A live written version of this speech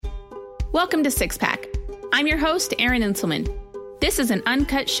Welcome to Six Pack. I'm your host, Erin Inselman. This is an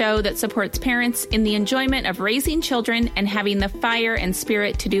uncut show that supports parents in the enjoyment of raising children and having the fire and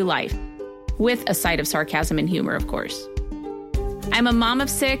spirit to do life, with a side of sarcasm and humor, of course. I'm a mom of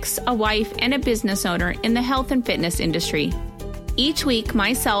six, a wife, and a business owner in the health and fitness industry. Each week,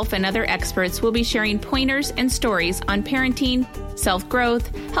 myself and other experts will be sharing pointers and stories on parenting,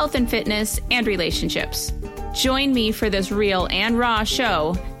 self-growth, health and fitness, and relationships. Join me for this real and raw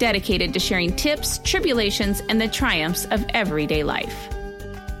show dedicated to sharing tips, tribulations, and the triumphs of everyday life.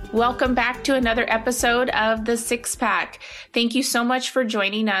 Welcome back to another episode of the Six Pack. Thank you so much for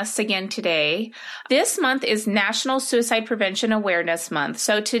joining us again today. This month is National Suicide Prevention Awareness Month.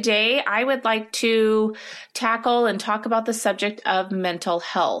 So today I would like to tackle and talk about the subject of mental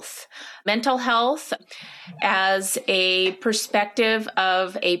health. Mental health as a perspective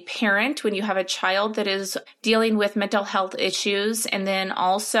of a parent when you have a child that is dealing with mental health issues, and then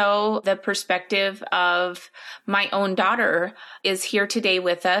also the perspective of my own daughter is here today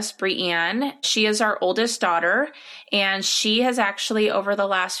with us, Brianne. She is our oldest daughter, and she has actually over the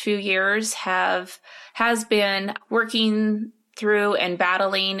last few years has been working through and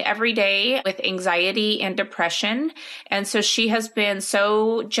battling every day with anxiety and depression. And so she has been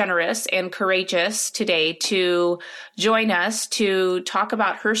so generous and courageous today to join us to talk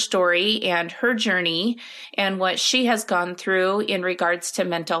about her story and her journey and what she has gone through in regards to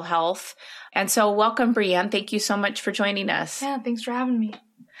mental health. And so welcome, Brianne. Thank you so much for joining us. Yeah, thanks for having me.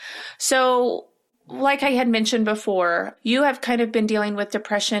 So like I had mentioned before, you have kind of been dealing with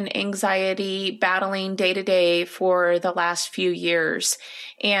depression, anxiety, battling day to day for the last few years.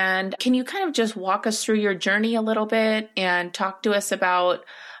 And can you kind of just walk us through your journey a little bit and talk to us about,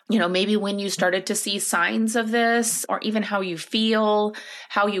 maybe when you started to see signs of this, or even how you feel,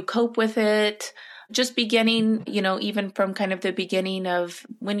 how you cope with it, just beginning, even from kind of the beginning of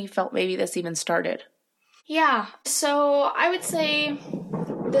when you felt maybe this even started? Yeah, so I would say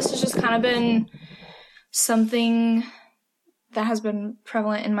this has just kind of been something that has been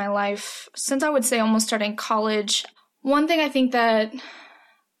prevalent in my life since I would say almost starting college. One thing I think that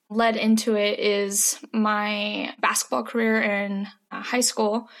led into it is my basketball career in high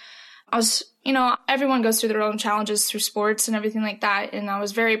school. I was, everyone goes through their own challenges through sports and everything like that. And I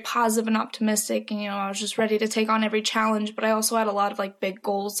was very positive and optimistic. And, I was just ready to take on every challenge. But I also had a lot of big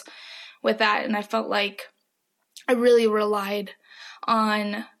goals with that. And I felt like I really relied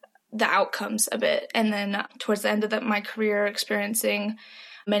on the outcomes a bit. And then towards the end of my career, experiencing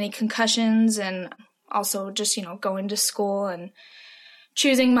many concussions and also just, going to school and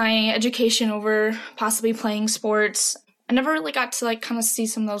choosing my education over possibly playing sports. I never really got to kind of see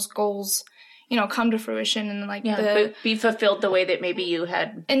some of those goals, come to fruition and be fulfilled the way that maybe you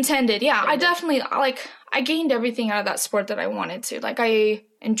had intended. Yeah, I definitely I gained everything out of that sport that I wanted to. I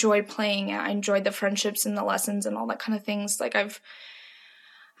enjoyed playing. I enjoyed the friendships and the lessons and all that kind of things.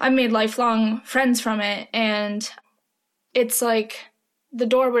 I've made lifelong friends from it, and it's the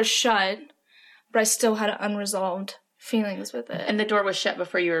door was shut, but I still had unresolved feelings with it. And the door was shut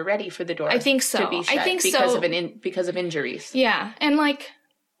before you were ready for the door. I think so. To be shut because of injuries. Yeah, and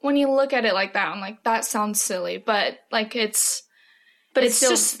when you look at it like that, I'm that sounds silly, but it's. But it's still,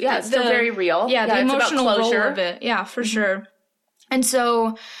 just it's still very real. Yeah, the emotional role of it. Yeah, for sure. And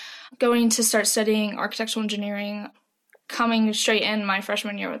so, going to start studying architectural engineering, coming straight in my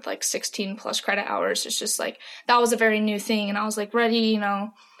freshman year with 16 plus credit hours, it's just that was a very new thing. And I was ready, I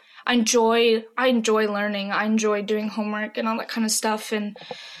enjoy learning. I enjoy doing homework and all that kind of stuff. And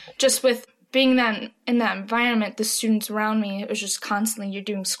just with being in that environment, the students around me, it was just constantly, you're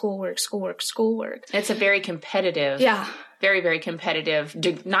doing schoolwork. It's a very competitive. Yeah. Very, very competitive.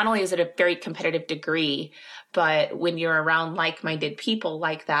 Not only is it a very competitive degree, but when you're around like-minded people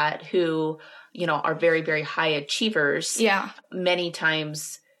like that who, are very, very high achievers. Yeah. Many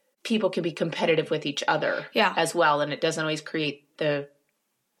times people can be competitive with each other as well. And it doesn't always create the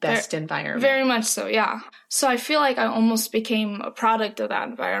best environment. Very much so, yeah. So I feel I almost became a product of that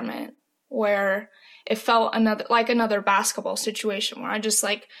environment where it felt another basketball situation where I just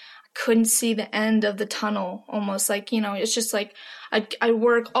couldn't see the end of the tunnel almost. It's just I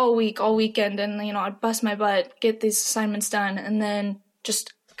work all week, all weekend, and, I'd bust my butt, get these assignments done, and then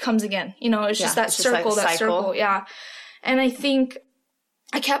just comes again. It's just that circle. Yeah. And I think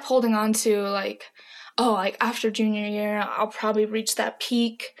I kept holding on to after junior year, I'll probably reach that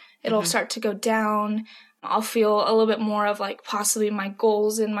peak. It'll start to go down. I'll feel a little bit more of possibly my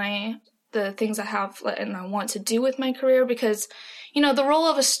goals and the things I have and I want to do with my career, because, the role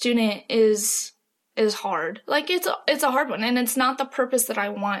of a student is hard. It's a hard one, and it's not the purpose that I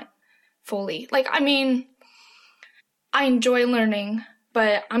want fully. I enjoy learning.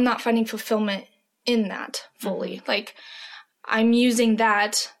 but I'm not finding fulfillment in that fully. Mm-hmm. Like, I'm using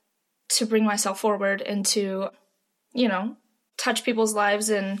that to bring myself forward and to, you know, touch people's lives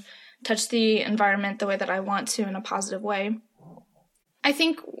and touch the environment the way that I want to in a positive way. I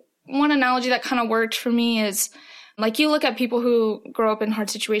think one analogy that kind of worked for me is, like, you look at people who grow up in hard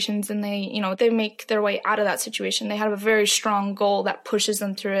situations and they, you know, they make their way out of that situation. They have a very strong goal that pushes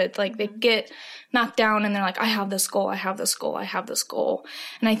them through it. Like, they get knocked down and they're like, I have this goal, I have this goal, I have this goal.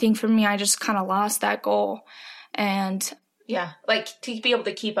 And I think for me, I just kind of lost that goal. And yeah, like to be able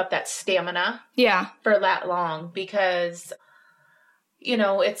to keep up that stamina for that long, because, you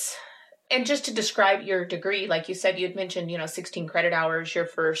know, and just to describe your degree, like you said, you had mentioned, you know, 16 credit hours, your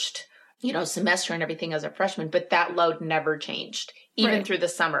first, you know, semester and everything as a freshman, but that load never changed, even through the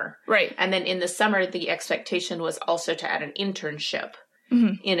summer. Right. And then in the summer, the expectation was also to add an internship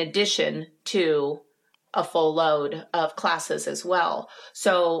in addition to a full load of classes as well.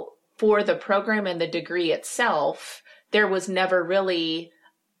 So for the program and the degree itself, there was never really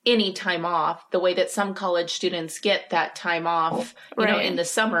any time off, the way that some college students get that time off, you know, in the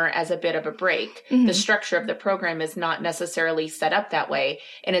summer as a bit of a break. Mm-hmm. The structure of the program is not necessarily set up that way.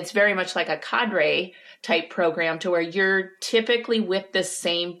 And it's very much like a cadre type program to where you're typically with the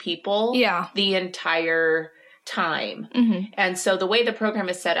same people the entire time. Mm-hmm. And so the way the program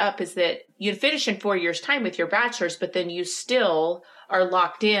is set up is that you finish in 4 years' time with your bachelor's, but then you still are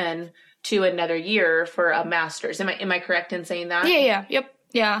locked in to another year for a master's. Am I correct in saying that?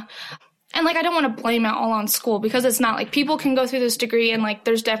 Yeah. And, like, I don't want to blame it all on school, because it's not like people can go through this degree and, like,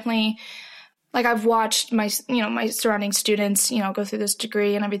 there's definitely, like, I've watched my surrounding students, you know, go through this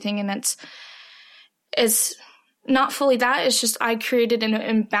degree and everything, and it's not fully that. It's just I created an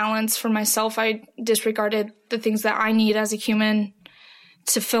imbalance for myself. I disregarded the things that I need as a human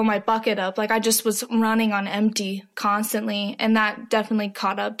to fill my bucket up. Like, I just was running on empty constantly, and that definitely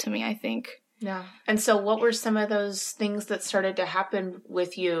caught up to me, I think. Yeah. And so what were some of those things that started to happen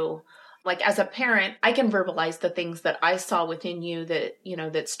with you? Like, as a parent, I can verbalize the things that I saw within you that, you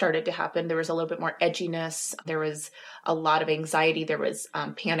know, that started to happen. There was a little bit more edginess. There was a lot of anxiety. There was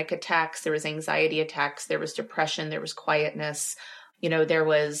panic attacks. There was anxiety attacks. There was depression. There was quietness. You know, there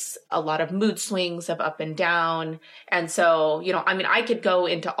was a lot of mood swings of up and down. And so, you know, I mean, I could go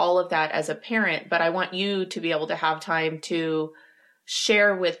into all of that as a parent, but I want you to be able to have time to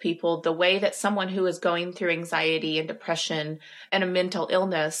share with people the way that someone who is going through anxiety and depression and a mental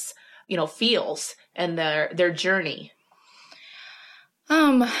illness, you know, feels, and their journey.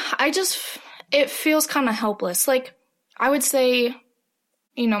 It feels kind of helpless. Like, I would say,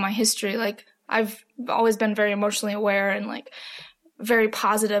 you know, my history, like, I've always been very emotionally aware and, like, very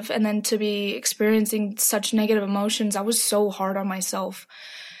positive, and then to be experiencing such negative emotions, I was so hard on myself,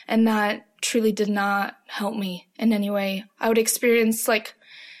 and that truly did not help me in any way. I would experience, like,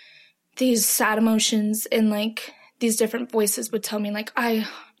 these sad emotions, and, like, these different voices would tell me, like, I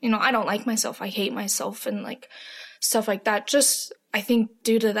don't like myself, I hate myself, and, like, stuff like that. Just, I think,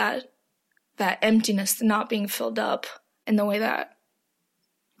 due to that emptiness not being filled up in the way that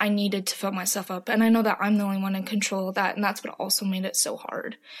I needed to fill myself up. And I know that I'm the only one in control of that, and that's what also made it so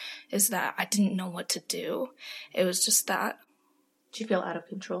hard, is that I didn't know what to do. It was just that. Did you feel out of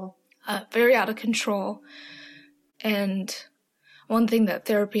control? Very out of control. And one thing that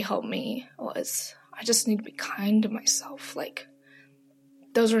therapy helped me was I just need to be kind to myself. Like,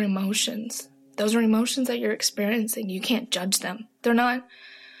 those are emotions. Those are emotions that you're experiencing. You can't judge them. They're not.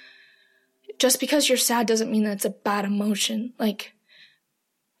 Just because you're sad doesn't mean that it's a bad emotion. Like,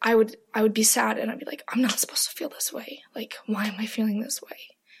 I would be sad and I'd be like, I'm not supposed to feel this way. Like, why am I feeling this way?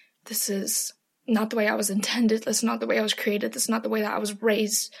 This is not the way I was intended. This is not the way I was created. This is not the way that I was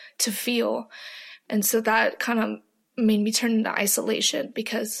raised to feel. And so that kind of made me turn into isolation,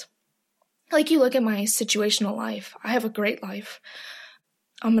 because, like, you look at my situational life. I have a great life.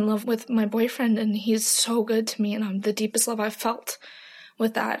 I'm in love with my boyfriend, and he's so good to me, and I'm the deepest love I've felt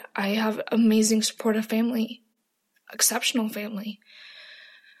with that. I have amazing supportive family, exceptional family.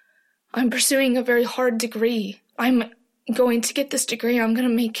 I'm pursuing a very hard degree. I'm going to get this degree. I'm going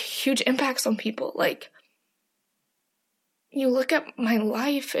to make huge impacts on people. Like, you look at my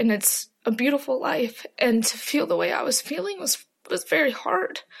life, and it's a beautiful life. And to feel the way I was feeling was very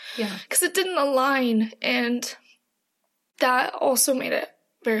hard. Yeah. Because it didn't align. And that also made it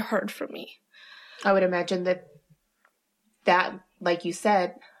very hard for me. I would imagine that, like you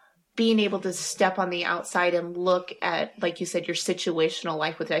said, being able to step on the outside and look at, like you said, your situational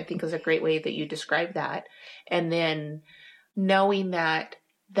life, which I think is a great way that you describe that. And then knowing that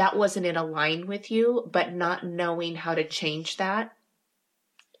that wasn't in line with you, but not knowing how to change that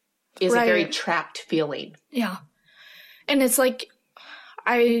is a very trapped feeling. Yeah. And it's like,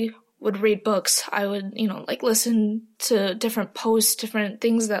 I would read books. I would, like listen to different posts, different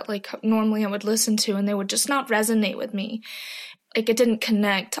things that like normally I would listen to, and they would just not resonate with me. Like it didn't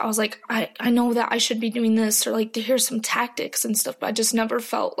connect. I was like, I know that I should be doing this, or like to hear some tactics and stuff, but I just never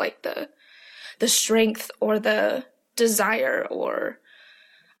felt like the strength or the desire or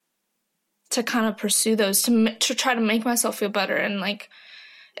to kind of pursue those, to try to make myself feel better. And like,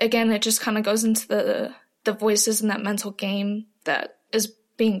 again, it just kind of goes into the voices in that mental game that is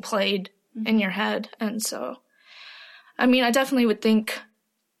being played in your head. And so, I mean, I definitely would think,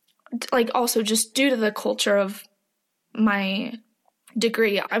 like, also just due to the culture of my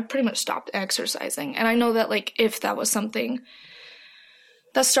degree, I've pretty much stopped exercising. And I know that, like, if that was something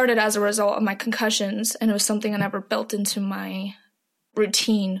that started as a result of my concussions, and it was something I never built into my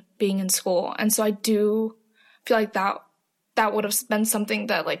routine being in school. And so I do feel like that would have been something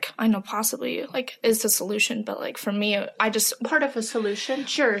that, like, I know possibly, like, is the solution. But, like, for me, I just... Part of a solution?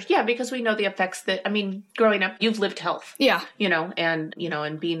 Sure. Yeah, because we know the effects that, I mean, growing up, you've lived health. Yeah. And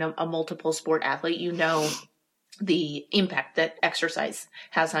being a multiple sport athlete, the impact that exercise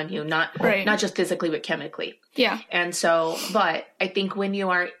has on you, not just physically, but chemically. Yeah. And so, but I think when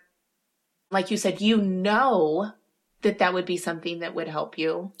you are, like you said, that would be something that would help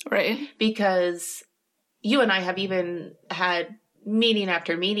you. Right. Because you and I have even had meeting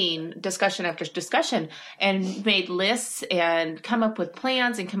after meeting, discussion after discussion, and made lists and come up with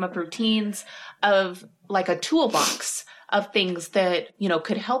plans and come up with routines of like a toolbox of things that,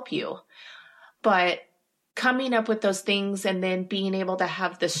 could help you. But coming up with those things and then being able to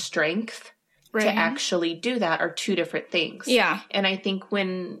have the strength to actually do that are two different things. Yeah. And I think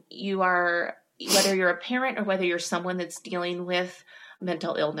when you are, whether you're a parent or whether you're someone that's dealing with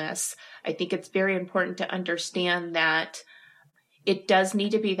mental illness, I think it's very important to understand that it does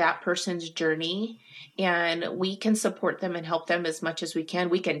need to be that person's journey, and we can support them and help them as much as we can.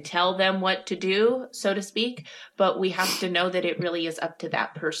 We can tell them what to do, so to speak, but we have to know that it really is up to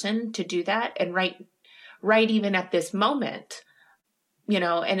that person to do that. And right even at this moment,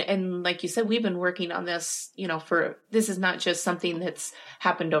 and like you said, we've been working on this, this is not just something that's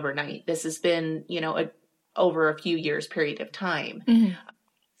happened overnight. This has been, over a few years period of time. Mm-hmm.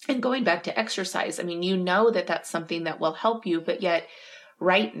 And going back to exercise, I mean, that that's something that will help you, but yet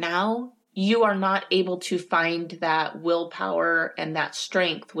right now you are not able to find that willpower and that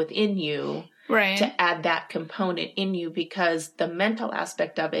strength within you to add that component in you, because the mental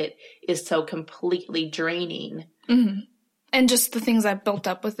aspect of it is so completely draining. Mm-hmm. And just the things I've built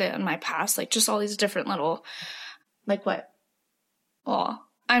up with it in my past, like just all these different little... Like what? Well,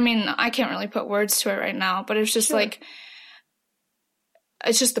 I mean, I can't really put words to it right now, but it's just like,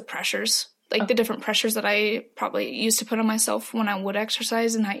 it's just the pressures, like the different pressures that I probably used to put on myself when I would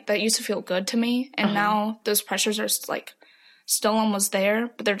exercise, and that used to feel good to me. And now those pressures are like still almost there,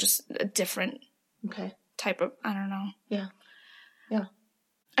 but they're just a different type of, I don't know. Yeah. Yeah.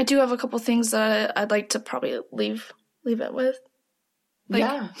 I do have a couple things that I'd like to probably leave it with. Like,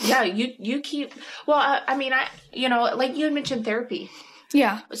 yeah. You keep, well, I mean, like you had mentioned therapy.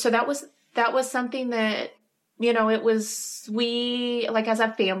 Yeah. So that was something that, it was, we, like as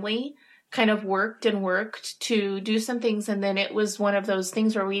a family, kind of worked to do some things. And then it was one of those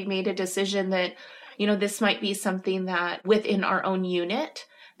things where we made a decision that, this might be something that within our own unit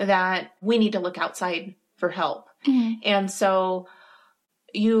that we need to look outside for help. Mm-hmm. And so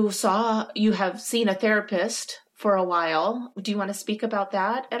you have seen a therapist for a while. Do you want to speak about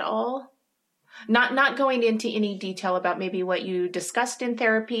that at all? Not going into any detail about maybe what you discussed in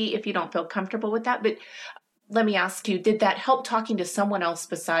therapy if you don't feel comfortable with that, but let me ask you, did that help talking to someone else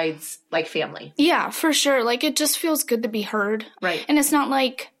besides like family? Yeah, for sure. Like it just feels good to be heard. Right. And it's not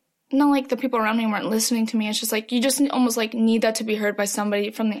like the people around me weren't listening to me. It's just like you just almost like need that to be heard by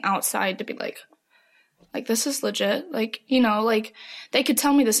somebody from the outside to be like this is legit. Like, like they could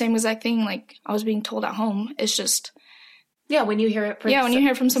tell me the same exact thing like I was being told at home. It's just... Yeah, when you hear it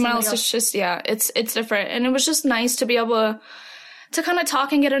from someone else, it's just, it's different. And it was just nice to be able to kind of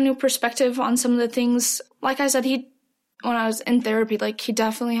talk and get a new perspective on some of the things. Like I said, when I was in therapy, like he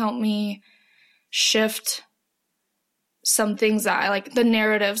definitely helped me shift some things that I like, the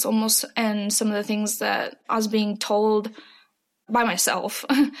narratives almost, and some of the things that I was being told by myself.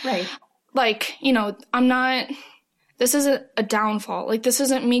 Right. Like, this isn't a downfall. Like, this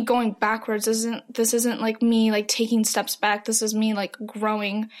isn't me going backwards. This isn't like me like taking steps back. This is me like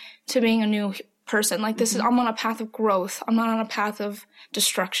growing to being a new person. Like this is, I'm on a path of growth. I'm not on a path of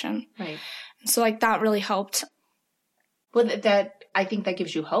destruction. Right. And so like that really helped. Well, I think that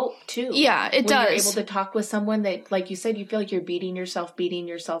gives you hope too. Yeah, it does. When you're able to talk with someone that, like you said, you feel like you're beating yourself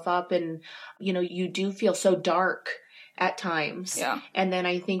up, and you do feel so dark at times. Yeah. And then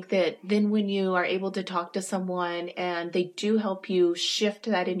I think that then when you are able to talk to someone and they do help you shift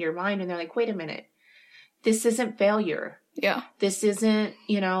that in your mind and they're like, wait a minute, this isn't failure. Yeah. This isn't,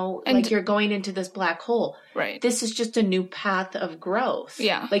 like you're going into this black hole. Right. This is just a new path of growth.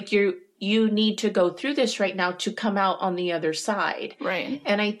 Yeah. Like you need to go through this right now to come out on the other side. Right.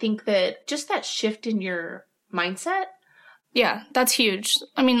 And I think that just that shift in your mindset. Yeah, that's huge.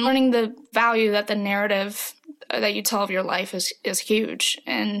 I mean, learning the value that the narrative that you tell of your life is huge.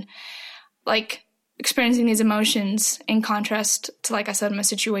 And like experiencing these emotions in contrast to, like I said, my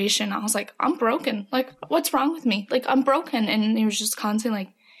situation, I was like, I'm broken. Like, what's wrong with me? Like, I'm broken. And he was just constantly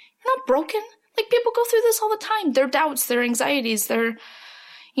like, you're not broken. Like, people go through this all the time. Their doubts, their anxieties, their,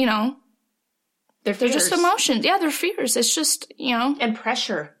 they're just emotions. Yeah, they're fears. It's just, And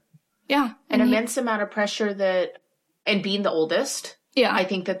pressure. Yeah. An immense amount of pressure and being the oldest. Yeah. I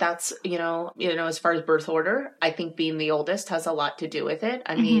think that's, as far as birth order, I think being the oldest has a lot to do with it.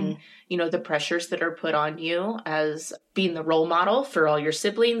 I mean, the pressures that are put on you as being the role model for all your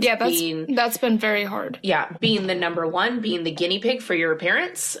siblings. Yeah, that's been very hard. Yeah. Being the number one, being the guinea pig for your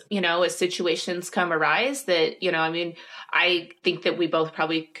parents, as situations arise that, I think that we both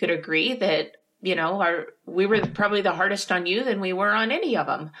probably could agree that, we were probably the hardest on you than we were on any of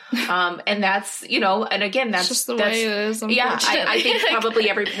them. And that's, and again, that's just the way it is. Yeah. I think probably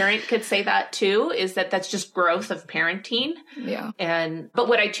every parent could say that too, is that's just growth of parenting. Yeah. But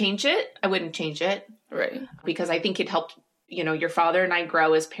would I change it? I wouldn't change it. Right. Because I think it helped, your father and I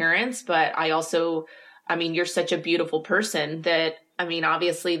grow as parents, but I also, you're such a beautiful person that,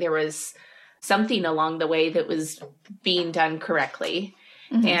 obviously there was something along the way that was being done correctly.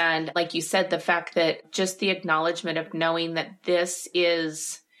 Mm-hmm. And like you said, the fact that just the acknowledgement of knowing that this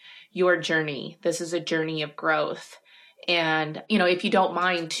is your journey, this is a journey of growth. And, if you don't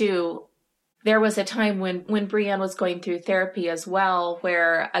mind too, there was a time when Brianne was going through therapy as well,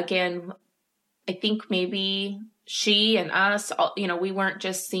 where again, I think maybe she and us, we weren't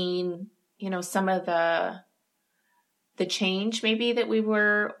just seeing, some of the change maybe that we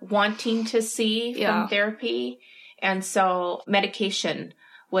were wanting to see from therapy. And so medication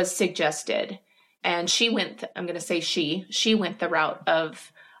was suggested, and she went the route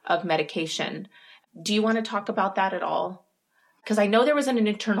of medication. Do you want to talk about that at all? Because I know there was an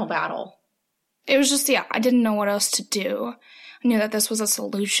internal battle. It was just, I didn't know what else to do. I knew that this was a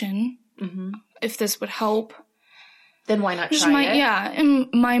solution. Mm-hmm. If this would help. Then why not try it? Yeah, and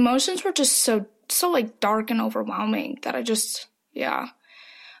my emotions were just so like dark and overwhelming that I just,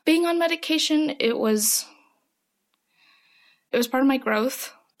 being on medication, it was part of my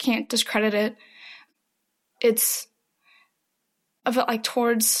growth. Can't discredit it. I felt like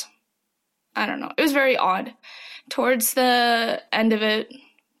I don't know. It was very odd. Towards the end of it,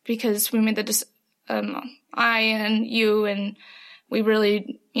 because we made I and you and we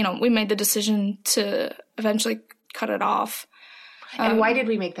really, we made the decision to eventually cut it off. And why did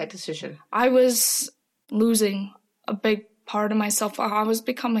we make that decision? I was losing a big part of myself. I was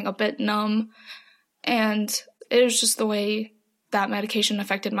becoming a bit numb, and it was just the way that medication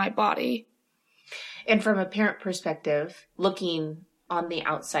affected my body. And from a parent perspective, looking on the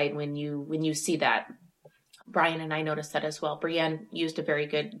outside, when you see that, Brian and I noticed that as well. Brianne used a very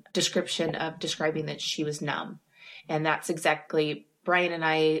good description of describing that she was numb. And that's exactly, Brian and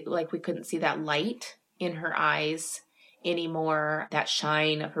I, we couldn't see that light in her eyes anymore, that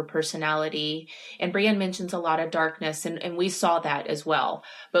shine of her personality. And Brianne mentions a lot of darkness, and we saw that as well.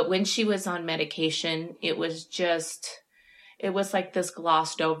 But when she was on medication, it was like this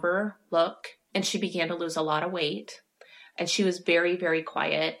glossed over look, and she began to lose a lot of weight, and she was very, very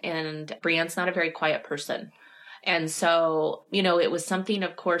quiet, and Brianne's not a very quiet person. And so, it was something,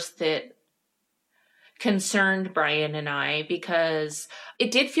 of course, that concerned Brian and I, because it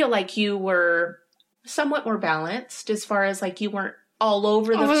did feel like you were somewhat more balanced as far as you weren't all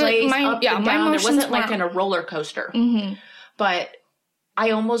over the place, up and down. It wasn't like in a roller coaster. Mm-hmm. But I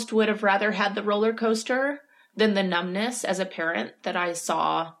almost would have rather had the roller coaster than the numbness as a parent that I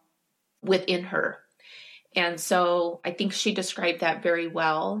saw within her. And so I think she described that very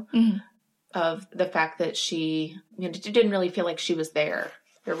well, mm-hmm. of the fact that she didn't really feel like she was there.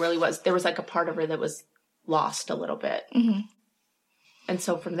 There was a part of her that was lost a little bit. Mm-hmm. And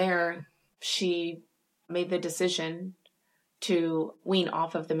so from there, she made the decision to wean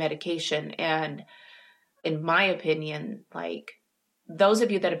off of the medication. And in my opinion, those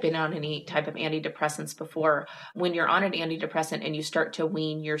of you that have been on any type of antidepressants before, when you're on an antidepressant and you start to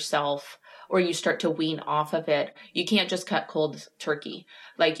wean yourself or you start to wean off of it, you can't just cut cold turkey.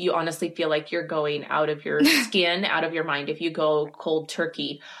 You honestly feel like you're going out of your skin, out of your mind if you go cold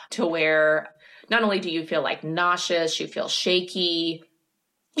turkey, to where not only do you feel like nauseous, you feel shaky,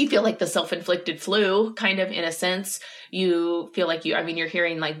 you feel like the self-inflicted flu, kind of, in a sense. You feel like you're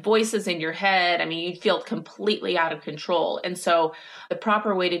hearing like voices in your head. I mean, you feel completely out of control. And so the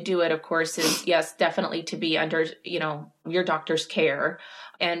proper way to do it, of course, is, yes, definitely to be under, your doctor's care.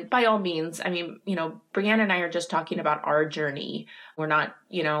 And by all means, I mean, Brianna and I are just talking about our journey. We're not,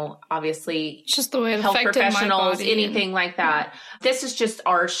 obviously it's just the way it health affected professionals, my body. anything like that. This is just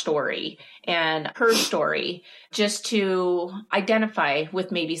our story and her story, just to identify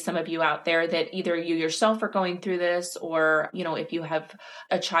with maybe some of you out there that either you yourself are going through this, or, if you have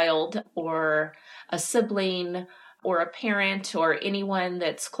a child or a sibling or a parent or anyone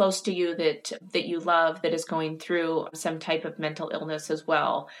that's close to you that you love that is going through some type of mental illness as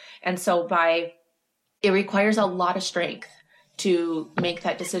well. And so it requires a lot of strength to make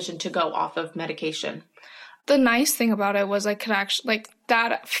that decision to go off of medication. The nice thing about it was I could actually,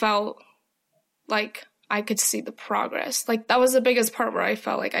 that felt like I could see the progress. That was the biggest part where I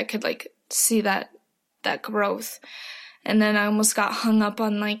felt like I could, see that growth. And then I almost got hung up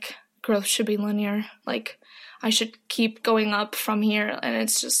on, growth should be linear. I should keep going up from here. And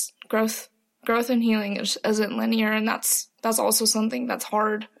it's just growth and healing isn't linear. And that's also something that's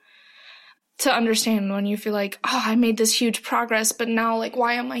hard to understand when you feel like, oh, I made this huge progress, but now,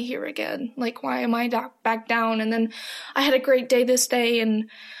 why am I here again? Why am I back down? And then I had a great day this day, and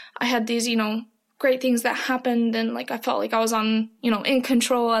I had these, great things that happened, and, I felt like I was on, in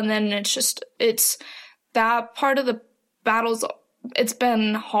control, and then it's that part of the battles, it's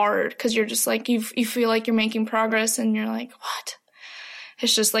been hard, because you're just, you feel like you're making progress, and you're like, what?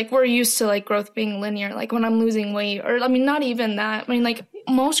 It's just, we're used to, growth being linear, when I'm losing weight, or, not even that.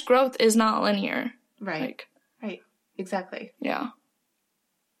 Most growth is not linear. Right. Right. Exactly. Yeah.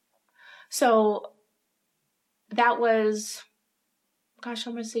 So that was, I'm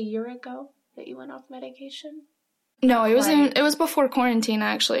going to say a year ago that you went off medication? No, it was before quarantine,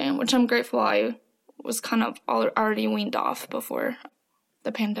 actually, which I'm grateful I was kind of already weaned off before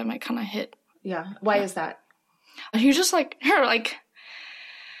the pandemic kind of hit. Yeah. Why is that? You just,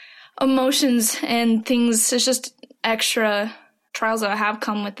 emotions and things, it's just extra trials that have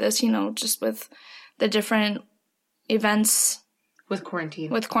come with this, just with the different events. With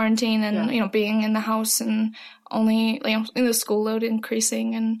quarantine and, yeah. Being in the house and only, in the school load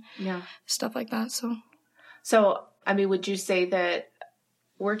increasing and stuff like that. So, I mean, would you say that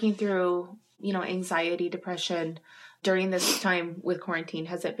working through, anxiety, depression during this time with quarantine,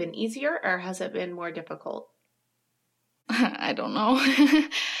 has it been easier or has it been more difficult? I don't know.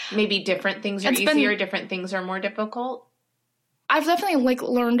 Maybe different things are easier, different things are more difficult? I've definitely,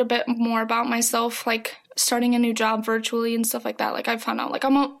 learned a bit more about myself, starting a new job virtually and stuff like that. I found out,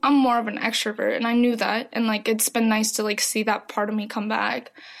 I'm more of an extrovert, and I knew that. And, it's been nice to, see that part of me come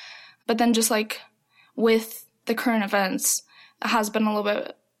back. But then just, with the current events, it has been a little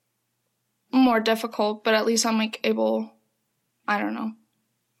bit more difficult. But at least I'm, able, I don't know.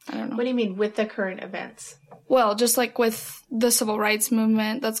 What do you mean with the current events? Well, just, with the civil rights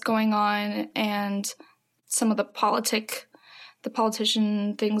movement that's going on and some of the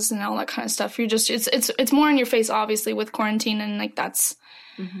politician things and all that kind of stuff. You just, it's more in your face, obviously, with quarantine, and that's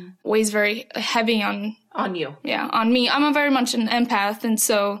weighs very heavy on you. Yeah, on me. I'm very much an empath, and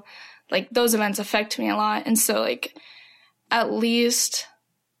so those events affect me a lot, and so at least,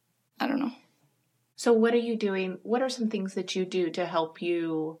 I don't know. So what are you doing? What are some things that you do to help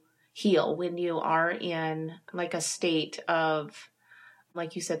you heal when you are in a state of,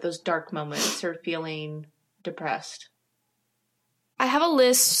 like you said, those dark moments or feeling depressed? I have a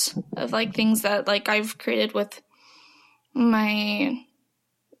list of things that I've created with my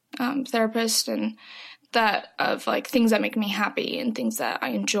therapist, and that of things that make me happy and things that I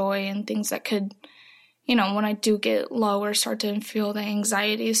enjoy and things that could, when I do get low or start to feel the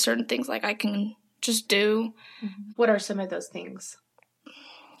anxiety, certain things I can just do. Mm-hmm. What are some of those things?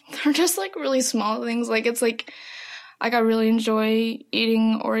 They're just really small things. It's I really enjoy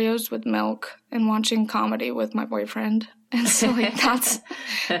eating Oreos with milk and watching comedy with my boyfriend. And so, that's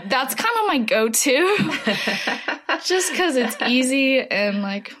kind of my go-to, just because it's easy and,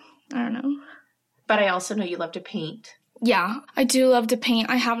 I don't know. But I also know you love to paint. Yeah, I do love to paint.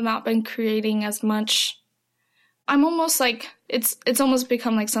 I have not been creating as much. I'm almost it's almost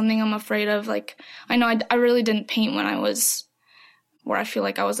become something I'm afraid of. I know I really didn't paint when I was where I feel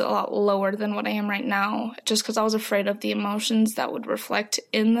I was a lot lower than what I am right now, just because I was afraid of the emotions that would reflect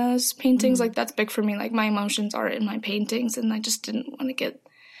in those paintings. Mm-hmm. That's big for me. My emotions are in my paintings, and I just didn't want to get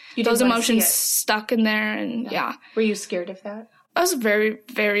those emotions stuck in there. And yeah. Were you scared of that? I was very,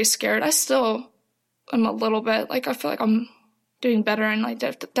 very scared. I still am a little bit. I feel I'm doing better, and like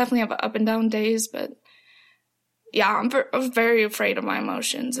definitely have up and down days, but yeah, I'm very afraid of my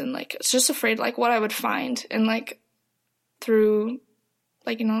emotions, and like it's just afraid like what I would find, and like through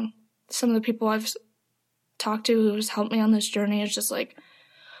like, you know, some of the people I've talked to who's helped me on this journey, is just like,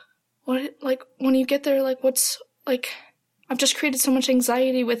 what, like when you get there, like what's like, I've just created so much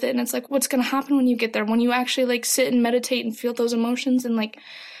anxiety with it, and it's like, what's gonna happen when you get there, when you actually like sit and meditate and feel those emotions, and like,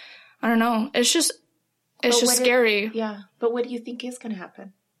 I don't know, it's just scary. But what do you think is gonna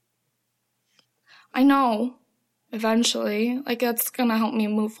happen? I know eventually, like, that's gonna help me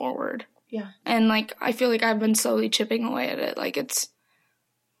move forward. Yeah. And like, I feel like I've been slowly chipping away at it. Like,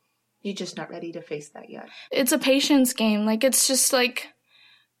 you're just not ready to face that yet. It's a patience game. Like, it's just like,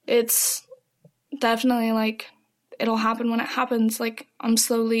 it's definitely like, it'll happen when it happens. Like, I'm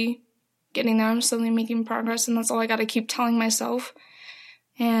slowly getting there. I'm slowly making progress, and that's all I gotta keep telling myself.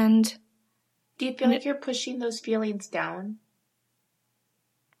 And do you feel like you're pushing those feelings down?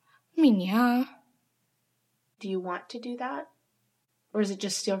 I mean, yeah. Do you want to do that? Or is it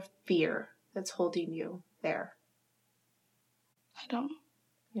just still fear that's holding you there? You don't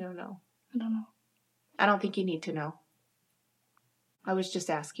know. I don't know. I don't think you need to know. I was just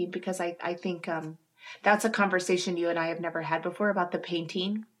asking because I think that's a conversation you and I have never had before about the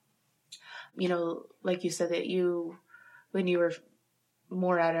painting. You know, like you said that when you were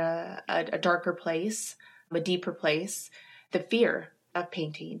more at a darker place, a deeper place, the fear of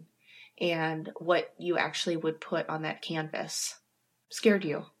painting and what you actually would put on that canvas scared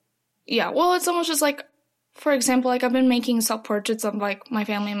you. Yeah, well, it's almost just like, for example, like I've been making self-portraits of like my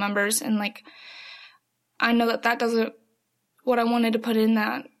family members, and like I know that doesn't, what I wanted to put in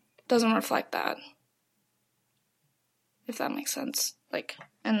that doesn't reflect that. If that makes sense. Like,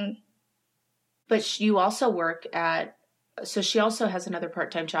 and. But you also work at, so she also has another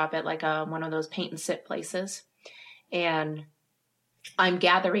part-time job at like one of those paint and sit places. And I'm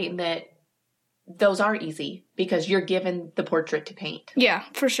gathering that those are easy because you're given the portrait to paint. Yeah,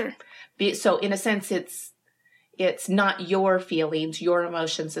 for sure. So in a sense, it's not your feelings, your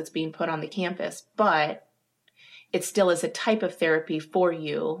emotions that's being put on the canvas, but it still is a type of therapy for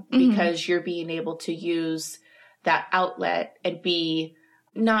you because you're being able to use that outlet and be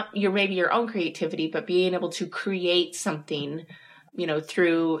not maybe your own creativity, but being able to create something, you know,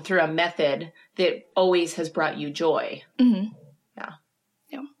 through a method that always has brought you joy. Mm-hmm. Yeah.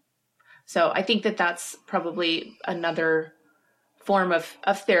 Yeah. So I think that's probably another form of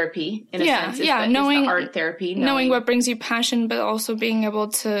therapy in a sense. Knowing the art therapy. Knowing what brings you passion, but also being able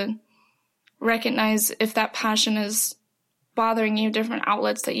to recognize if that passion is bothering you, different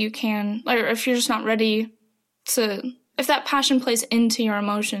outlets that you can, or if you're just not ready to, if that passion plays into your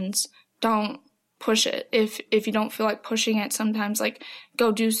emotions, don't push it. If you don't feel like pushing it, sometimes like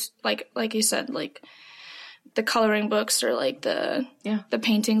go do like you said, like the coloring books or like the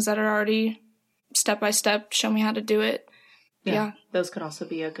paintings that are already step by step, show me how to do it. Yeah. Those could also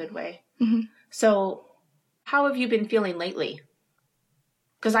be a good way. Mm-hmm. So how have you been feeling lately?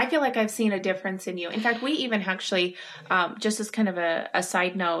 Because I feel like I've seen a difference in you. In fact, we even actually, just as kind of a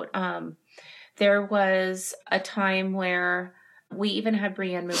side note, there was a time where we even had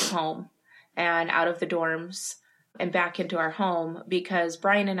Brienne move home and out of the dorms and back into our home because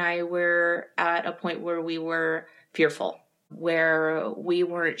Brian and I were at a point where we were fearful, where we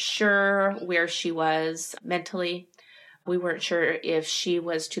weren't sure where she was mentally. We weren't sure if she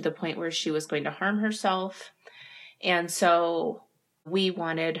was to the point where she was going to harm herself. And so we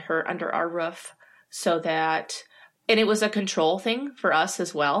wanted her under our roof so that, and it was a control thing for us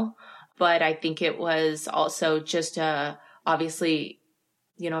as well. But I think it was also just obviously,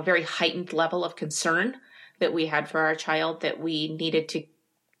 you know, a very heightened level of concern that we had for our child that we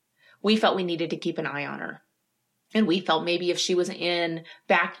felt we needed to keep an eye on her. And we felt maybe if she was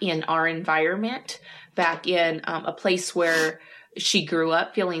back in our environment, back in a place where she grew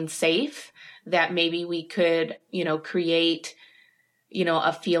up feeling safe, that maybe we could, you know, create, you know,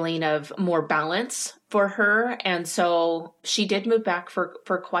 a feeling of more balance for her. And so she did move back for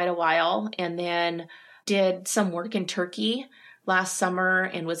quite a while and then did some work in Turkey last summer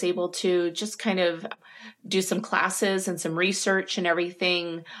and was able to just kind of do some classes and some research and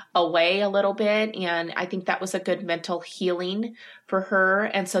everything away a little bit. And I think that was a good mental healing for her.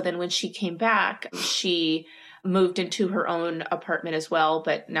 And so then when she came back, she moved into her own apartment as well.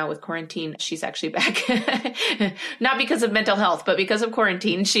 But now with quarantine, she's actually back, not because of mental health, but because of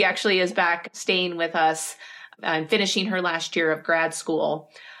quarantine. She actually is back staying with us and finishing her last year of grad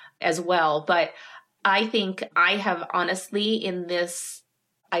school as well. But I think I have honestly in this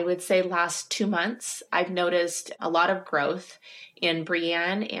I would say last 2 months, I've noticed a lot of growth in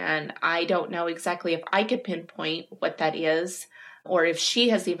Brianne, and I don't know exactly if I could pinpoint what that is or if she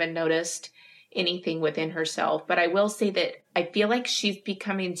has even noticed anything within herself. But I will say that I feel like she's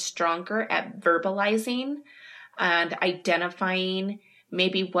becoming stronger at verbalizing and identifying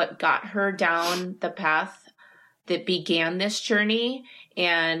maybe what got her down the path that began this journey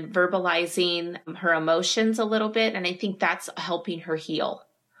and verbalizing her emotions a little bit. And I think that's helping her heal.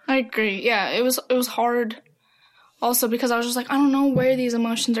 I agree. Yeah, it was hard also because I was just like, I don't know where these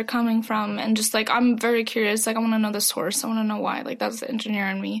emotions are coming from. And just like, I'm very curious. Like, I want to know the source. I want to know why. Like, that's the engineer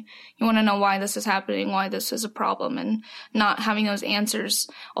in me. You want to know why this is happening, why this is a problem. And not having those answers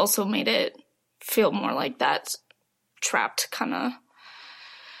also made it feel more like that trapped kind of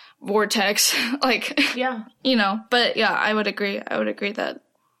vortex. Like, yeah, you know, but yeah, I would agree that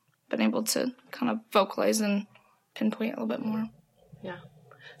I've been able to kind of vocalize and pinpoint a little bit more. Yeah.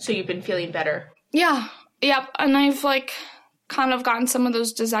 So you've been feeling better. Yeah. Yep. And I've like kind of gotten some of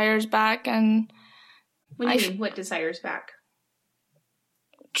those desires back. And what do you mean? What desires back?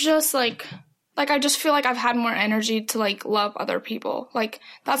 Just like I just feel like I've had more energy to like love other people. Like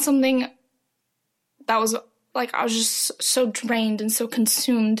that's something that was like, I was just so drained and so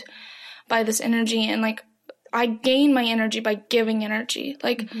consumed by this energy. And like, I gain my energy by giving energy.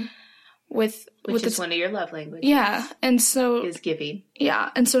 Like which is one of your love languages. Yeah. And so is giving. Yeah.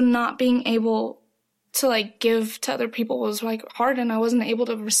 And so not being able to like give to other people was like hard, and I wasn't able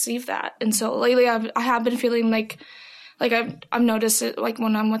to receive that. And so lately I have been feeling like I've noticed it like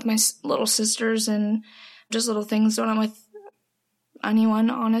when I'm with my little sisters and just little things when I'm with anyone,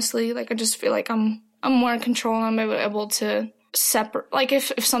 honestly. Like I just feel like I'm more in control, and I'm able to separate. Like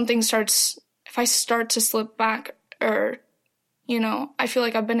if I start to slip back, or, you know, I feel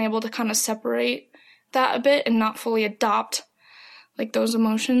like I've been able to kind of separate that a bit and not fully adopt like those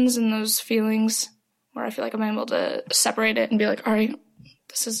emotions and those feelings, where I feel like I'm able to separate it and be like, all right,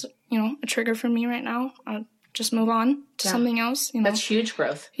 this is, you know, a trigger for me right now. I'll just move on to something else. You know? That's huge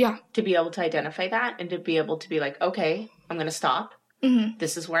growth. Yeah. To be able to identify that and to be able to be like, okay, I'm going to stop. Mm-hmm.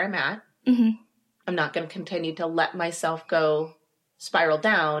 This is where I'm at. Mm-hmm. I'm not going to continue to let myself go spiral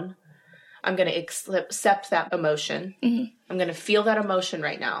down. I'm going to accept that emotion. Mm-hmm. I'm going to feel that emotion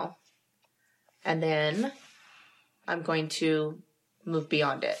right now. And then I'm going to move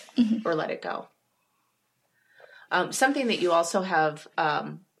beyond it or let it go. Something that you also have,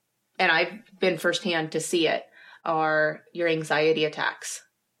 and I've been firsthand to see it, are your anxiety attacks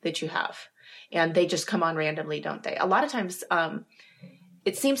that you have. And they just come on randomly, don't they? A lot of times,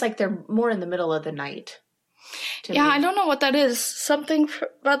 it seems like they're more in the middle of the night. Yeah, I don't know what that is. Something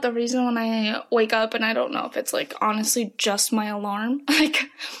about the reason when I wake up, and I don't know if it's like honestly just my alarm. Like,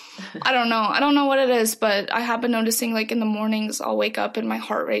 I don't know. I don't know what it is, but I have been noticing like in the mornings I'll wake up and my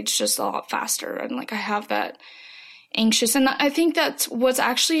heart rate's just a lot faster, and like I have that anxious. And I think that's what's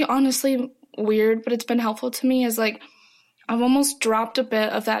actually honestly weird, but it's been helpful to me, is like I've almost dropped a bit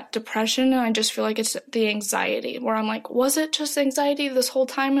of that depression, and I just feel like it's the anxiety, where I'm like, was it just anxiety this whole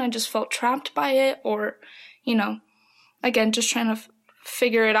time and I just felt trapped by it? Or, you know, again, just trying to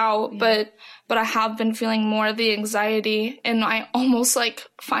figure it out. Yeah. But I have been feeling more of the anxiety, and I almost like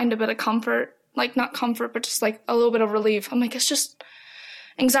find a bit of comfort, like not comfort, but just like a little bit of relief. I'm like, it's just,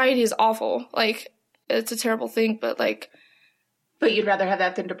 anxiety is awful. Like, it's a terrible thing, but like. But you'd rather have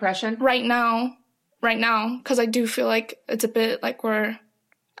that than depression? Right now, because I do feel like it's a bit like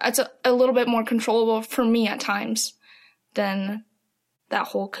it's a little bit more controllable for me at times than that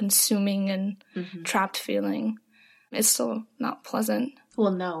whole consuming and trapped feeling. It's still not pleasant.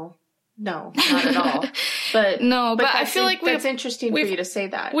 Well, no, not at all. But no, but I feel like that's interesting for you to say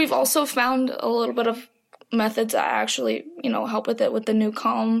that. We've also found a little bit of methods that actually, you know, help with it, with the New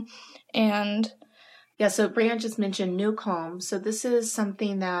Calm. And yeah, so Brianne just mentioned New Calm. So this is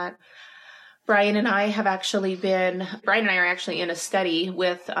something that Brian and I are actually in a study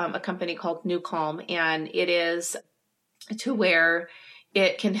with a company called New Calm, and it is to where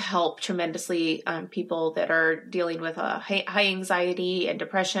it can help tremendously people that are dealing with high anxiety and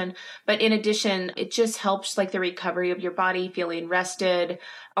depression. But in addition, it just helps like the recovery of your body, feeling rested,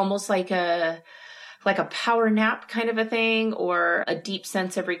 almost like a power nap kind of a thing, or a deep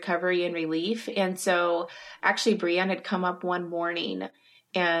sense of recovery and relief. And so actually Brianne had come up one morning,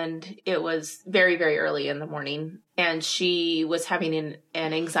 and it was very, very early in the morning, and she was having an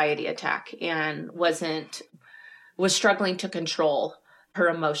anxiety attack and was struggling to control her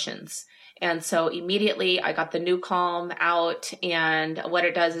emotions. And so immediately I got the New Calm out, and what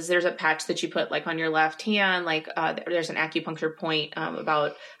it does is there's a patch that you put like on your left hand, like there's an acupuncture point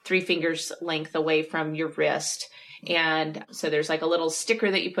about 3 fingers length away from your wrist. And so there's like a little sticker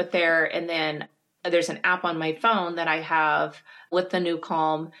that you put there. And then there's an app on my phone that I have with the new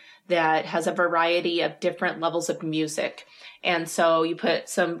Calm that has a variety of different levels of music. And so you put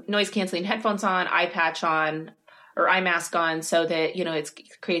some noise canceling headphones on, eye patch on, or eye mask on, so that, you know, it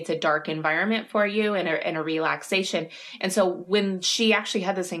creates a dark environment for you and a relaxation. And so when she actually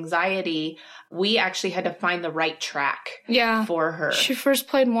had this anxiety, we actually had to find the right track for her. She first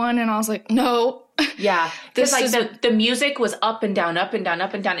played one and I was like, no. Yeah. Because like the music was up and down, up and down,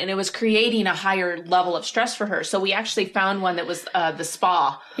 up and down, and it was creating a higher level of stress for her. So we actually found one that was the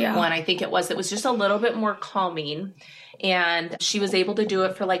spa one, I think it was. It was just a little bit more calming. And she was able to do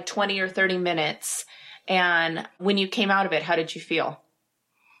it for like 20 or 30 minutes. And when you came out of it, how did you feel?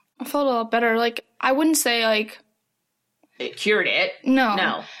 I felt a lot better. Like, I wouldn't say like it cured it.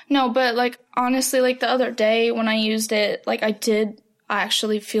 No, but like, honestly, like the other day when I used it, like I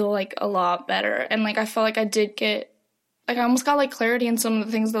actually feel like a lot better. And like, I felt like I did get, like I almost got like clarity in some of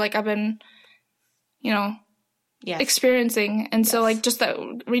the things that like I've been, you know, experiencing. And so like just that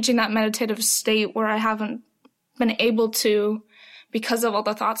reaching that meditative state where I haven't been able to, because of all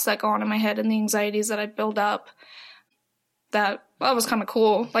the thoughts that go on in my head and the anxieties that I build up, that was kind of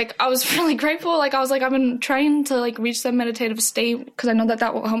cool. Like, I was really grateful. Like, I was like, I've been trying to, like, reach that meditative state because I know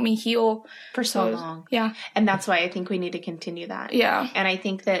that will help me heal. For so long. Yeah. And that's why I think we need to continue that. Yeah. And I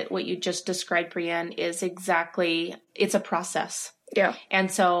think that what you just described, Brianne, is exactly, it's a process. Yeah. And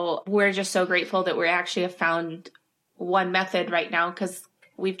so we're just so grateful that we actually have found one method right now, because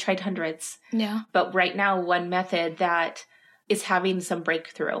we've tried hundreds. Yeah. But right now, one method that is having some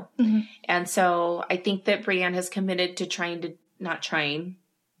breakthrough. Mm-hmm. And so I think that Brianne has committed to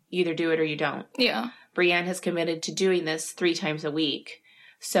either do it or you don't. Yeah. Brianne has committed to doing this 3 times a week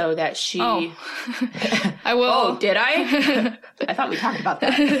so that she... Oh. I will. Oh, did I? I thought we talked about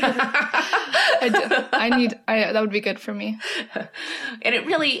that. That would be good for me. And it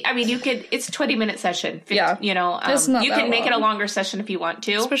really, I mean, it's a 20-minute session. Yeah. You know, you can make it a longer session if you want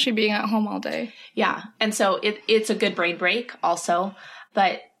to. Especially being at home all day. Yeah. And so it's a good brain break also.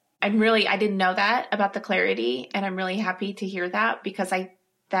 But I didn't know that about the clarity. And I'm really happy to hear that, because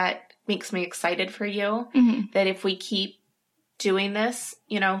that makes me excited for you. Mm-hmm. That if we keep doing this,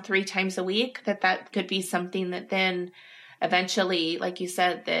 3 times a week, that could be something that then eventually, like you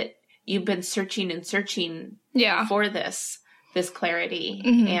said, that you've been searching for this clarity.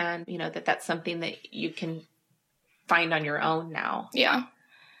 Mm-hmm. And, that's something that you can find on your own now. Yeah.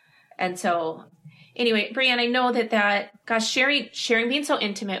 And so anyway, Brianne, I know gosh, sharing, being so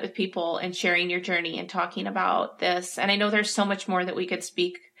intimate with people and sharing your journey and talking about this. And I know there's so much more that we could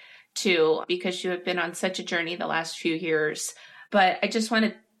speak to, because you have been on such a journey the last few years. But I just want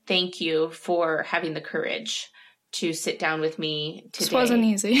to thank you for having the courage to sit down with me today. This wasn't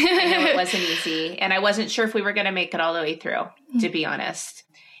easy. I know it wasn't easy. And I wasn't sure if we were going to make it all the way through, to be honest.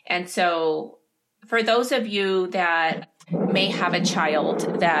 And so for those of you that may have a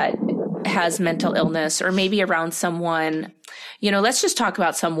child that has mental illness, or maybe around someone, let's just talk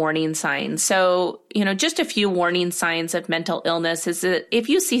about some warning signs. So, just a few warning signs of mental illness is that if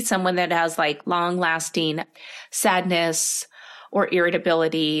you see someone that has like long lasting sadness or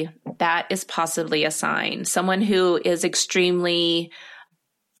irritability, that is possibly a sign. Someone who is extremely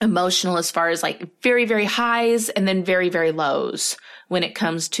emotional as far as like very, very highs and then very, very lows when it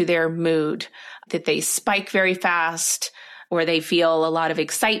comes to their mood, that they spike very fast, or they feel a lot of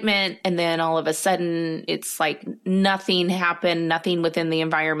excitement, and then all of a sudden it's like nothing happened, nothing within the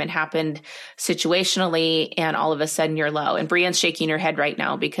environment happened situationally, and all of a sudden you're low. And Brianne's shaking her head right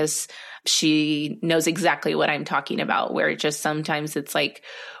now because she knows exactly what I'm talking about, where just sometimes it's like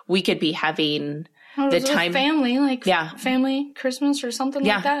we could be having the time family, family Christmas or something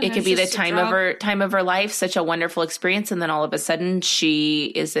like that. It could be the time of her life, such a wonderful experience, and then all of a sudden she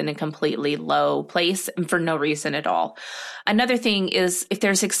is in a completely low place and for no reason at all. Another thing is if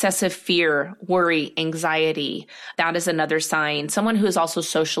there's excessive fear, worry, anxiety, that is another sign. Someone who is also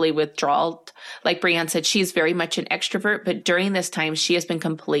socially withdrawn, like Brianne said, she's very much an extrovert, but during this time she has been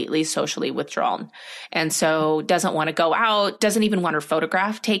completely socially withdrawn, and so doesn't want to go out, doesn't even want her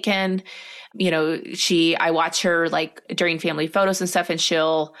photograph taken. I watch her like during family photos and stuff, and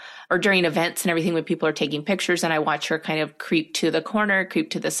or during events and everything when people are taking pictures, and I watch her kind of creep to the corner, creep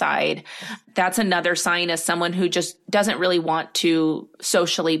to the side. That's another sign as someone who just doesn't really want to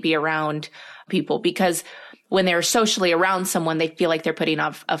socially be around people, because when they're socially around someone, they feel like they're putting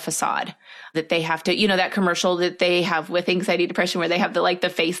off a facade, that they have to, that commercial that they have with anxiety, depression, where they have the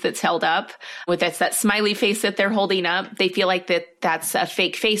face that's held up with that smiley face that they're holding up. They feel like that's a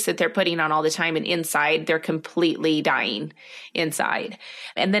fake face that they're putting on all the time. And inside they're completely dying inside.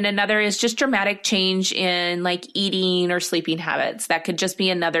 And then another is just dramatic change in like eating or sleeping habits. That could just be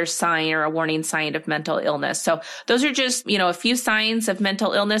another sign or a warning sign of mental illness. So those are just, a few signs of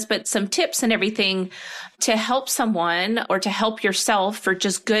mental illness, but some tips and everything to help someone or to help yourself for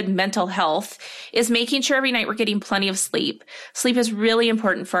just good mental health is making sure every night we're getting plenty of sleep. Sleep is really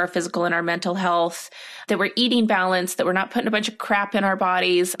important for our physical and our mental health, that we're eating balanced, that we're not putting a bunch of crap in our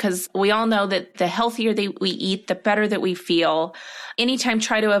bodies, because we all know that the healthier we eat, the better that we feel. Anytime,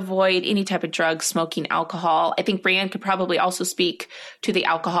 try to avoid any type of drug, smoking, alcohol. I think Brianne could probably also speak to the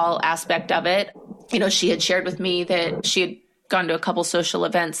alcohol aspect of it. She had shared with me that she had gone to a couple social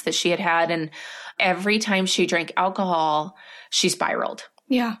events that she had, and every time she drank alcohol, she spiraled.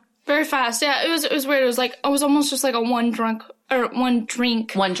 Yeah. Very fast. Yeah. It was weird. It was like, it was almost just like one drink. One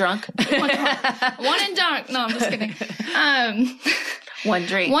drunk. One and dunk. No, I'm just kidding. One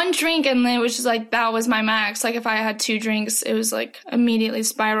drink. One drink, and then it was just like, that was my max. Like if I had 2 drinks, it was like immediately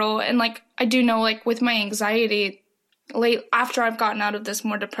spiral. And like, I do know like with my anxiety, after I've gotten out of this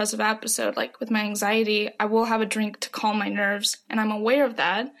more depressive episode, like with my anxiety, I will have a drink to calm my nerves, and I'm aware of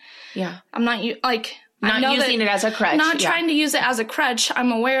that. Yeah. I'm not not using it as a crutch. Not trying to use it as a crutch.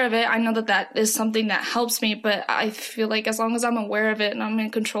 I'm aware of it. I know that is something that helps me, but I feel like as long as I'm aware of it and I'm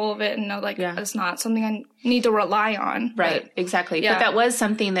in control of it and know it's not something I need to rely on. Right. But, exactly. Yeah. But that was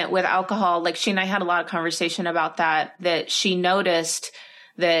something that with alcohol, like she and I had a lot of conversation about that she noticed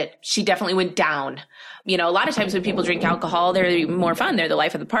that she definitely went down. A lot of times when people drink alcohol, they're more fun. They're the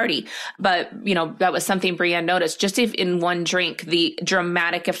life of the party. But, that was something Brianne noticed, just if in one drink, the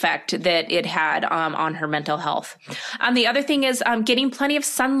dramatic effect that it had on her mental health. The other thing is getting plenty of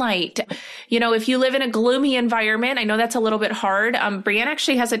sunlight. If you live in a gloomy environment, I know that's a little bit hard. Brianne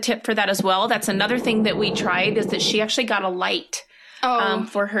actually has a tip for that as well. That's another thing that we tried, is that she actually got a light.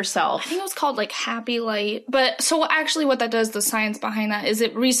 For herself. I think it was called like Happy Light. But so actually what that does, the science behind that, is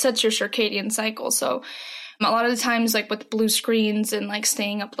it resets your circadian cycle. So a lot of the times, like with blue screens and like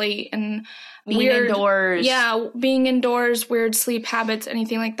staying up late and being indoors. Yeah, being indoors, weird sleep habits,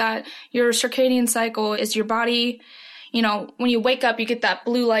 anything like that. Your circadian cycle is your body. When you wake up, you get that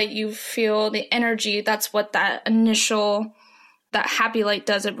blue light, you feel the energy. That's what that Happy Light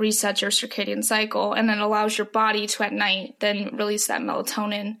does. It resets your circadian cycle, and then allows your body to at night then release that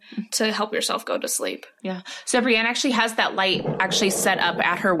melatonin to help yourself go to sleep. Yeah. So Brianne actually has that light actually set up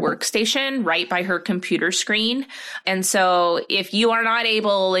at her workstation right by her computer screen. And so if you are not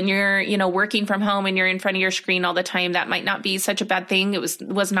able and you're, working from home and you're in front of your screen all the time, that might not be such a bad thing. It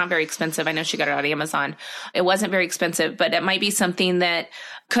was not very expensive. I know she got it on Amazon. It wasn't very expensive, but it might be something that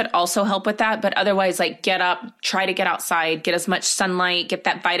could also help with that. But otherwise, like get up, try to get outside, get as much sunlight, get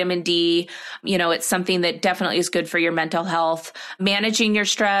that vitamin D. It's something that definitely is good for your mental health. Managing your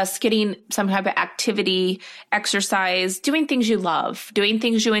stress, getting some type of activity, exercise, doing things you love, doing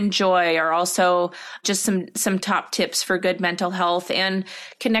things you enjoy are also just some top tips for good mental health, and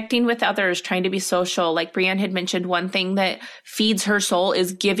connecting with others, trying to be social. Like Brianne had mentioned, one thing that feeds her soul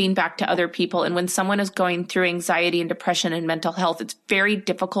is giving back to other people. And when someone is going through anxiety and depression and mental health, it's very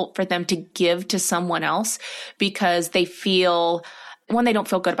difficult for them to give to someone else because they feel, one, they don't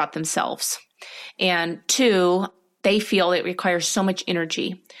feel good about themselves. And 2, they feel it requires so much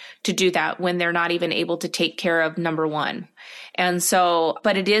energy to do that when they're not even able to take care of number 1. And so,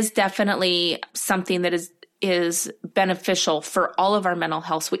 but it is definitely something that is beneficial for all of our mental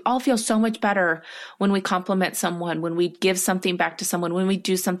health. We all feel so much better when we compliment someone, when we give something back to someone, when we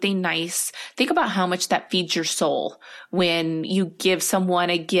do something nice. Think about how much that feeds your soul when you give someone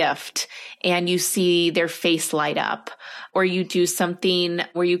a gift and you see their face light up, or you do something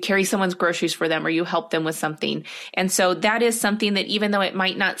where you carry someone's groceries for them, or you help them with something. And so that is something that, even though it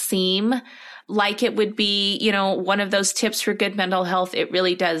might not seem like it would be, one of those tips for good mental health, it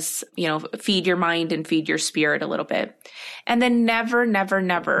really does, feed your mind and feed your spirit a little bit. And then never, never,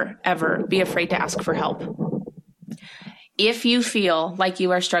 never, ever be afraid to ask for help. If you feel like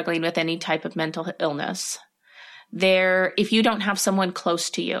you are struggling with any type of mental illness, if you don't have someone close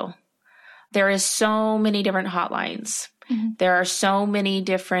to you, there is so many different hotlines. Mm-hmm. There are so many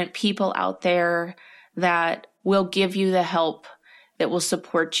different people out there that will give you the help, that will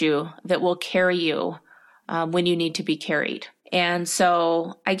support you, that will carry you when you need to be carried. And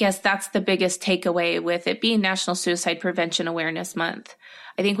so I guess that's the biggest takeaway with it being National Suicide Prevention Awareness Month.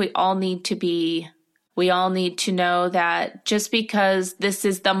 I think we all need to know that just because this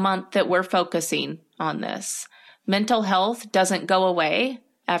is the month that we're focusing on this. Mental health doesn't go away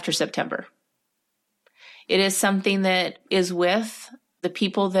after September. It is something that is with the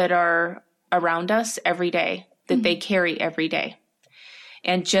people that are around us every day, that they carry every day.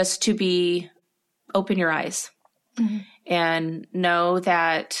 And just to open your eyes and know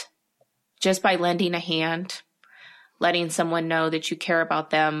that just by lending a hand, letting someone know that you care about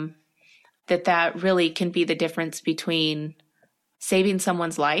them, that really can be the difference between saving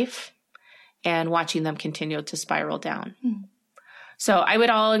someone's life and watching them continue to spiral down. So I would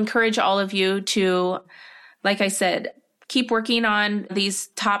encourage all of you to, like I said, keep working on these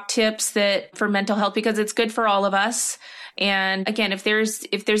top tips for mental health, because it's good for all of us. And again, if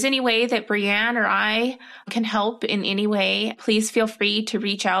there's any way that Brianne or I can help in any way, please feel free to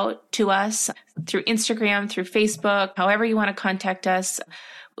reach out to us through Instagram, through Facebook, however you want to contact us.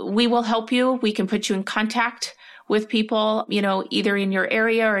 We will help you. We can put you in contact with people, either in your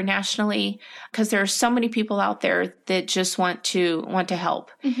area or nationally, because there are so many people out there that just want to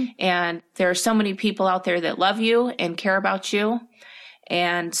help. And there are so many people out there that love you and care about you.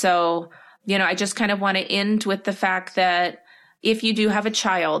 And so, I just kind of want to end with the fact that if you do have a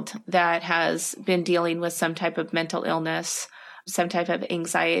child that has been dealing with some type of mental illness, some type of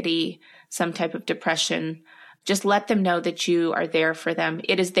anxiety, some type of depression, just let them know that you are there for them.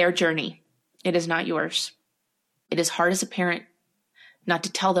 It is their journey. It is not yours. It is hard as a parent not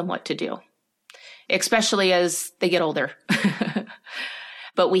to tell them what to do, especially as they get older.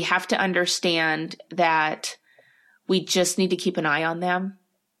 But we have to understand that we just need to keep an eye on them.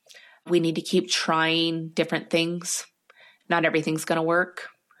 We need to keep trying different things. Not everything's going to work.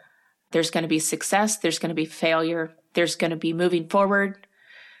 There's going to be success. There's going to be failure. There's going to be moving forward.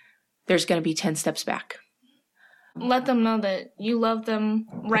 There's going to be 10 steps back. Let them know that you love them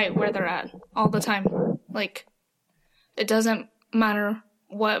right where they're at all the time. It doesn't matter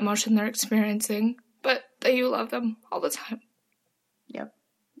what emotion they're experiencing, but that you love them all the time. Yep.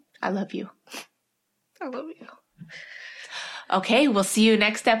 I love you. I love you. Okay, we'll see you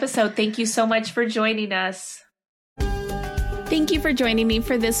next episode. Thank you so much for joining us. Thank you for joining me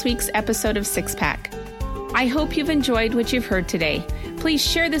for this week's episode of Six Pack. I hope you've enjoyed what you've heard today. Please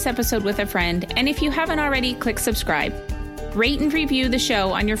share this episode with a friend, and if you haven't already, click subscribe. Rate and review the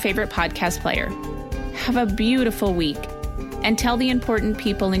show on your favorite podcast player. Have a beautiful week, and tell the important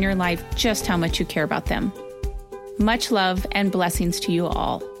people in your life just how much you care about them. Much love and blessings to you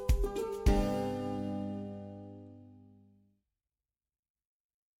all.